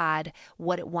tell God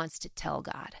what it wants to tell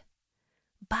God.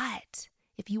 But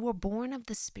if you were born of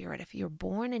the Spirit, if you're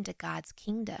born into God's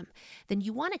kingdom, then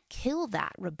you want to kill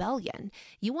that rebellion.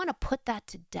 You want to put that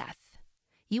to death.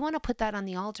 You want to put that on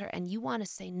the altar, and you want to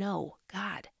say, no,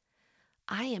 God,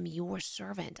 I am your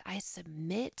servant. I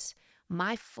submit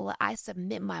my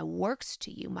works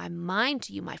to you, my mind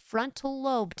to you, my frontal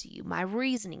lobe to you, my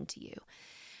reasoning to you.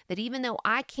 That even though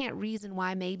I can't reason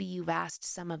why maybe you've asked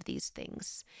some of these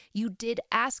things, you did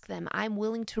ask them. I'm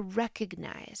willing to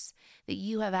recognize that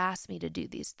you have asked me to do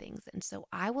these things. And so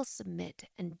I will submit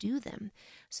and do them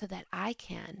so that I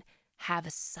can have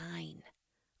a sign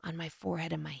on my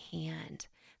forehead and my hand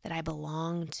that I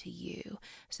belong to you,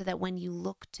 so that when you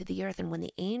look to the earth and when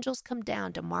the angels come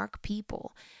down to mark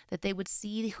people, that they would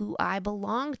see who I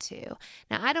belong to.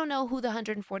 Now, I don't know who the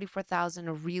 144,000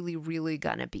 are really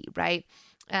going to be, right?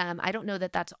 I don't know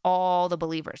that that's all the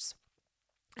believers.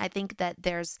 I think that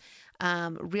there's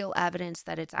real evidence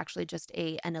that it's actually just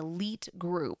an elite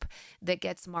group that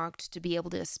gets marked to be able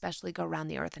to especially go around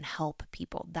the earth and help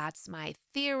people. That's my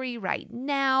theory right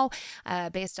now,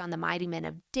 based on the mighty men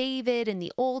of David in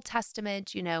the Old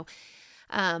Testament,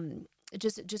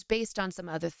 just based on some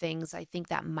other things, I think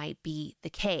that might be the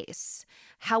case.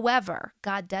 However,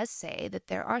 God does say that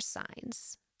there are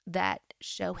signs that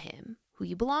show him who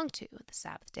you belong to. The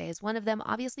Sabbath day is one of them.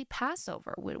 Obviously,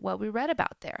 Passover, what we read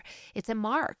about there. It's a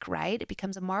mark, right? It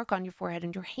becomes a mark on your forehead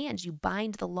and your hands. You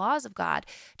bind the laws of God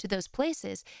to those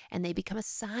places, and they become a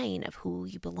sign of who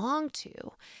you belong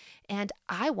to. And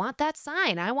I want that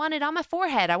sign. I want it on my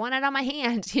forehead. I want it on my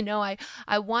hand.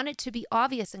 I want it to be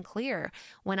obvious and clear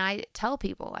when I tell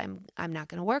people I'm not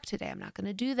going to work today. I'm not going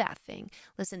to do that thing.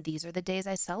 Listen, these are the days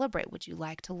I celebrate. Would you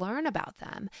like to learn about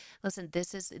them? Listen,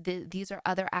 these are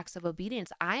other acts of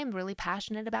obedience. I am really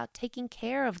passionate about taking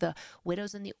care of the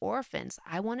widows and the orphans.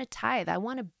 I want to tithe. I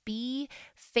want to be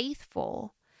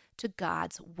faithful to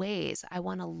God's ways. I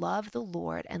want to love the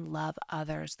Lord and love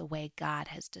others the way God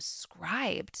has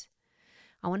described.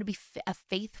 I want to be a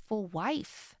faithful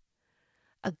wife,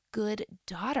 a good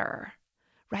daughter,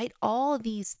 right? All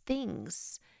these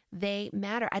things, they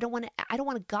matter. I don't want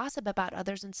to gossip about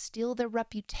others and steal their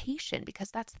reputation,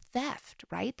 because that's theft,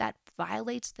 right? That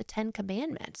violates the 10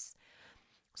 Commandments.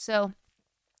 So,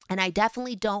 and I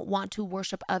definitely don't want to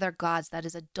worship other gods. That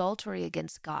is adultery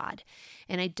against God.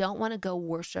 And I don't want to go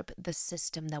worship the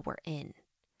system that we're in.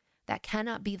 That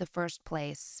cannot be the first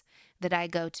place that I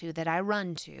go to, that I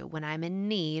run to when I'm in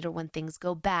need or when things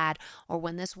go bad or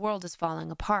when this world is falling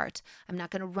apart. I'm not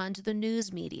going to run to the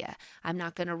news media. I'm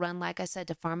not going to run, like I said,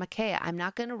 to pharmakeia. I'm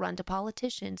not going to run to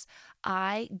politicians.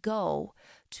 I go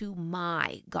to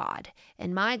my God,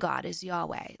 and my God is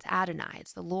Yahweh. It's Adonai.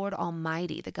 It's the Lord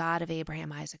Almighty, the God of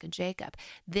Abraham, Isaac, and Jacob.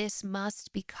 This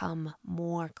must become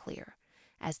more clear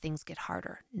as things get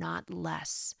harder, not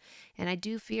less. And I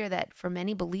do fear that for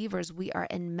many believers, we are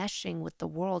enmeshing with the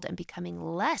world and becoming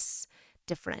less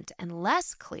different and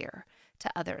less clear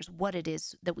to others what it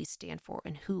is that we stand for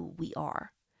and who we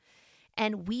are.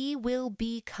 And we will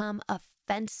become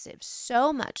offensive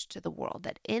so much to the world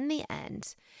that in the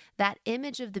end, that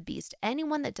image of the beast,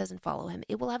 anyone that doesn't follow him,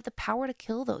 it will have the power to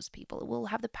kill those people. It will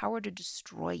have the power to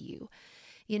destroy you.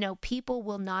 People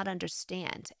will not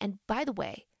understand. And by the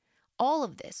way, all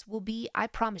of this will be, I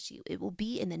promise you, it will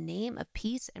be in the name of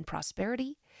peace and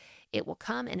prosperity. It will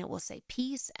come and it will say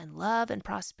peace and love and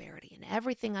prosperity. And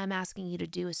everything I'm asking you to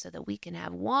do is so that we can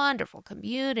have wonderful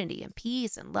community and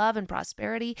peace and love and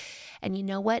prosperity. And you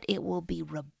know what? It will be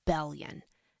rebellion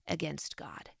against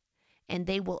God. And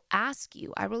they will ask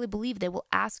you, I really believe they will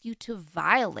ask you to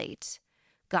violate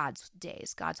God's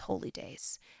days, God's holy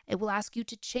days. It will ask you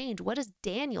to change. What does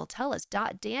Daniel tell us?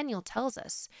 Daniel tells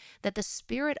us that the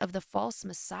spirit of the false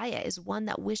Messiah is one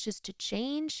that wishes to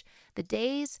change the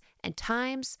days and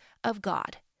times of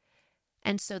God.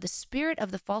 And so the spirit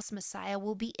of the false Messiah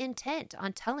will be intent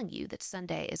on telling you that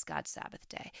Sunday is God's Sabbath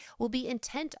day, will be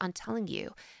intent on telling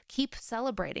you, keep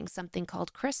celebrating something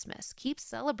called Christmas, keep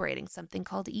celebrating something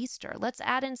called Easter. Let's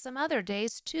add in some other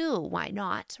days too. Why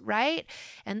not, right?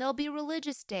 And there'll be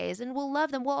religious days and we'll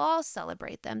love them. We'll all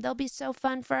celebrate them. They'll be so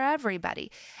fun for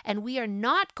everybody. And we are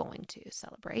not going to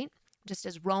celebrate, just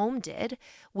as Rome did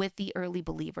with the early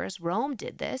believers. Rome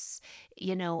did this,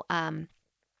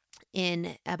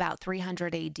 in about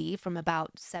 300 AD, from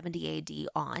about 70 AD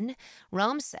on.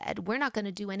 Rome said, we're not going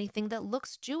to do anything that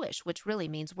looks Jewish, which really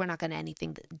means we're not going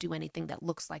to do anything that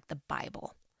looks like the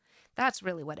Bible. That's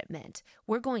really what it meant.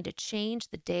 We're going to change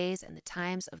the days and the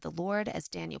times of the Lord, as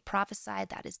Daniel prophesied.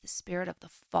 That is the spirit of the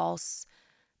false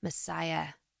Messiah.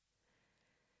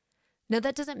 Now,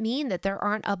 that doesn't mean that there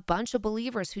aren't a bunch of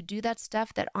believers who do that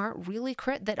stuff that aren't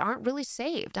really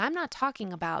saved. I'm not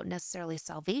talking about necessarily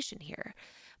salvation here,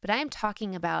 but I am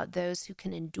talking about those who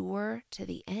can endure to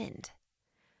the end,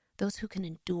 those who can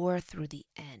endure through the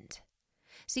end.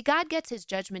 See, God gets his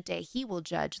judgment day. He will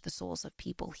judge the souls of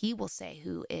people. He will say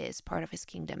who is part of his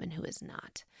kingdom and who is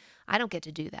not. I don't get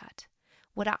to do that.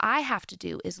 What I have to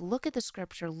do is look at the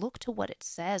scripture, look to what it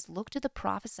says, look to the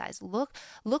prophesies, look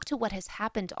to what has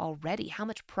happened already, how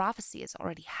much prophecy has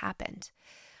already happened.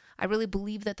 I really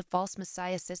believe that the false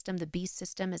Messiah system, the beast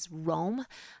system, is Rome.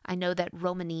 I know that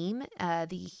Romanim,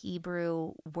 the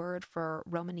Hebrew word for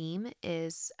Romanim,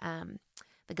 is the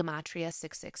Gematria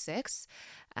 666.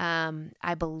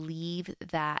 I believe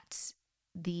that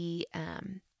the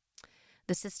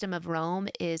system of Rome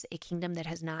is a kingdom that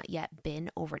has not yet been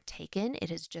overtaken. It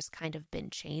has just kind of been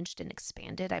changed and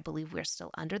expanded. I believe we're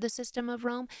still under the system of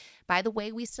Rome. By the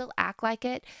way, we still act like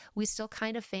it. We still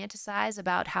kind of fantasize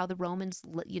about how the Romans,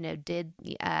 did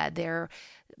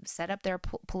set up their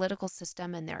political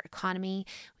system and their economy.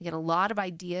 We get a lot of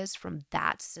ideas from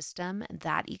that system and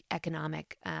that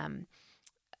economic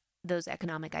those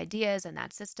economic ideas and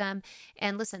that system.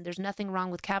 And listen, there's nothing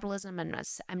wrong with capitalism.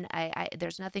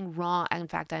 There's nothing wrong. In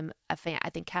fact, I'm a fan.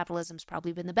 I think capitalism's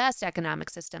probably been the best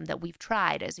economic system that we've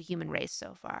tried as a human race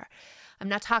so far. I'm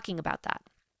not talking about that.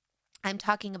 I'm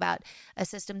talking about a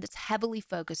system that's heavily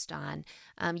focused on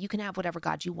you can have whatever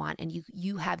God you want, and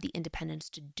you have the independence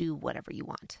to do whatever you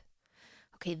want.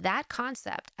 Okay, that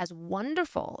concept, as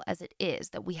wonderful as it is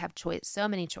that we have so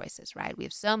many choices, right? We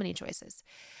have so many choices,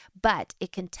 but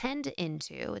it can tend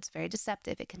into, it's very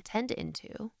deceptive, it can tend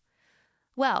into,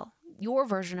 well, your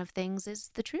version of things is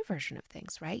the true version of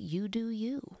things, right? You do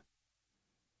you.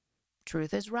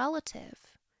 Truth is relative.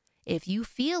 If you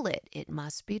feel it, it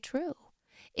must be true.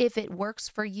 If it works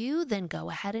for you, then go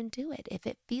ahead and do it. If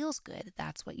it feels good,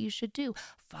 that's what you should do.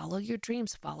 Follow your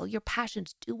dreams, follow your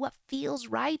passions, do what feels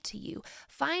right to you.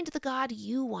 Find the God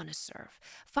you want to serve.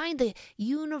 Find the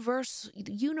universe,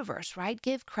 right?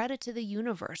 Give credit to the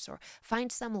universe, or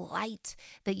find some light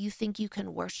that you think you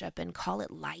can worship and call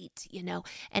it light,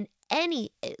 and any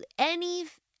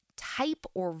type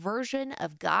or version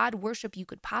of God worship you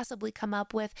could possibly come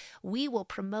up with, we will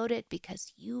promote it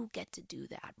because you get to do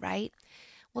that, right?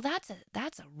 Well, that's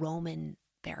a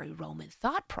very Roman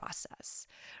thought process,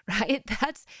 right?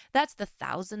 That's the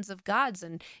thousands of gods,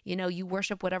 and you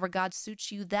worship whatever God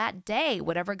suits you that day,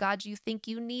 whatever God you think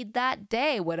you need that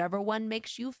day, whatever one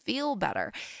makes you feel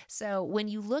better. So when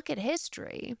you look at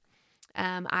history,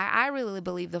 I really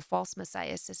believe the false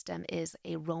Messiah system is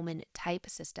a Roman type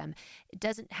system. It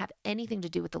doesn't have anything to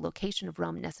do with the location of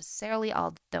Rome necessarily,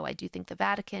 although I do think the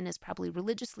Vatican is probably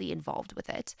religiously involved with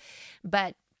it.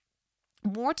 But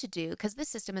more to do, because this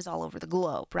system is all over the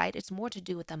globe, right? It's more to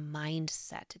do with a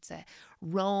mindset. It's a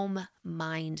Rome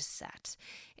mindset.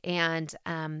 And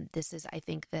this is, I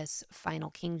think, this final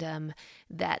kingdom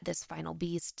that this final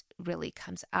beast really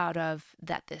comes out of,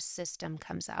 that this system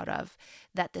comes out of,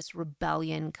 that this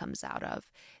rebellion comes out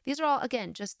of. These are all,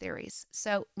 again, just theories.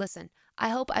 So listen, I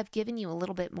hope I've given you a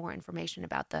little bit more information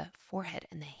about the forehead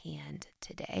and the hand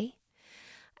today.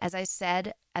 As I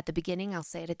said at the beginning, I'll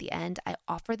say it at the end, I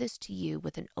offer this to you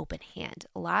with an open hand.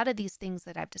 A lot of these things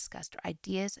that I've discussed are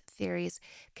ideas, theories,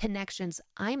 connections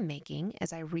I'm making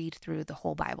as I read through the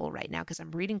whole Bible right now, because I'm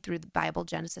reading through the Bible,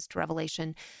 Genesis to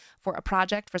Revelation, for a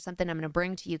project, for something I'm going to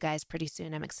bring to you guys pretty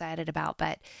soon. I'm excited about.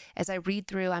 But as I read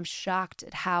through, I'm shocked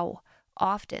at how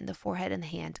often the forehead and the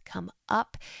hand come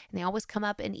up, and they always come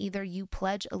up in either you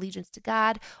pledge allegiance to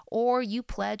God or you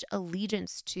pledge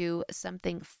allegiance to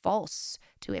something false,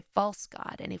 to a false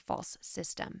God and a false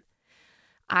system.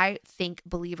 I think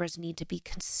believers need to be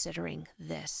considering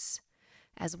this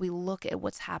as we look at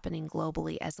what's happening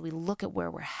globally, as we look at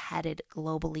where we're headed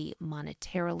globally,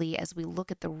 monetarily, as we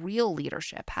look at the real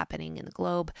leadership happening in the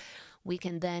globe. We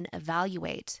can then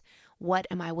evaluate, what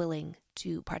am I willing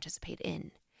to participate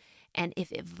in? And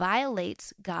if it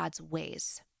violates God's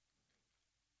ways,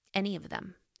 any of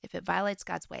them, if it violates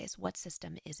God's ways, what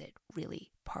system is it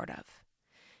really part of?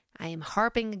 I am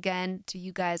harping again to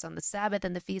you guys on the Sabbath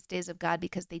and the feast days of God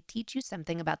because they teach you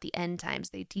something about the end times.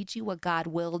 They teach you what God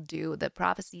will do, the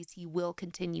prophecies he will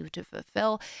continue to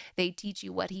fulfill. They teach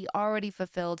you what he already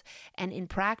fulfilled. And in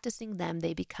practicing them,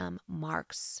 they become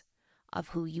marks of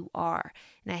who you are.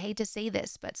 And I hate to say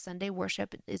this, but Sunday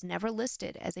worship is never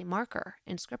listed as a marker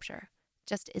in Scripture.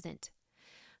 Just isn't.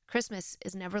 Christmas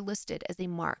is never listed as a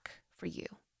mark for you.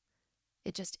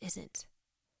 It just isn't.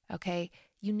 Okay?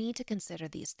 You need to consider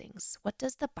these things. What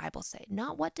does the Bible say?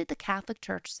 Not what did the Catholic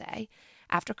Church say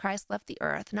after Christ left the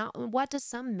earth. Not what does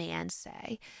some man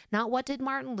say. Not what did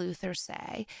Martin Luther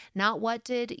say. Not what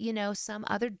did, some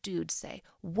other dude say.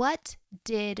 What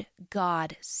did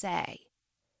God say?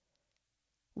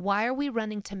 Why are we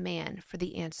running to man for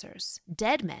the answers?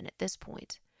 Dead men at this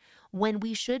point, when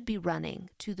we should be running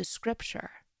to the Scripture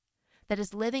that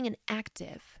is living and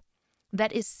active,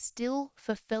 that is still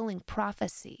fulfilling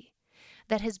prophecy,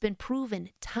 that has been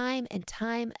proven time and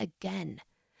time again.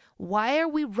 Why are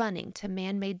we running to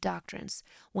man-made doctrines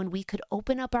when we could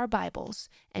open up our Bibles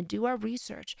and do our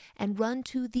research and run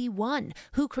to the one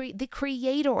who the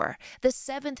Creator, the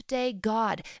seventh-day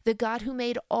God, the God who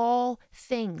made all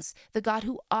things, the God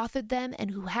who authored them and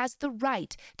who has the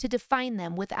right to define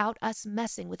them without us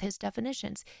messing with his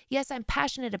definitions? Yes, I'm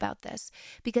passionate about this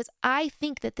because I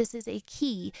think that this is a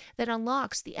key that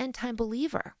unlocks the end-time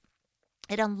believer.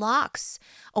 It unlocks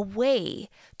a way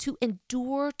to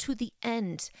endure to the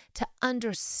end, to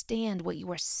understand what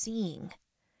you are seeing,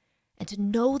 and to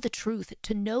know the truth,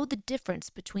 to know the difference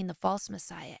between the false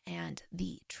Messiah and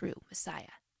the true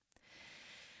Messiah.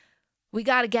 We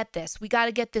got to get this. We got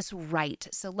to get this right.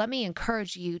 So let me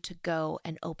encourage you to go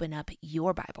and open up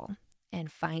your Bible and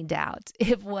find out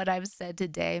if what I've said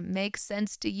today makes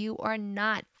sense to you or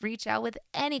not. Reach out with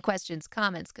any questions,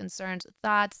 comments, concerns,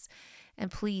 thoughts. And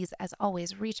please, as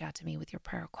always, reach out to me with your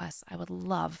prayer requests. I would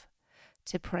love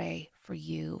to pray for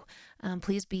you.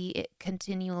 Please be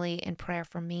continually in prayer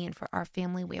for me and for our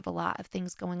family. We have a lot of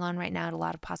things going on right now and a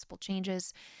lot of possible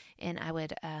changes. And I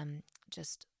would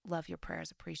just love your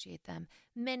prayers, appreciate them.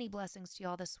 Many blessings to you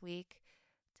all this week.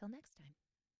 Till next time.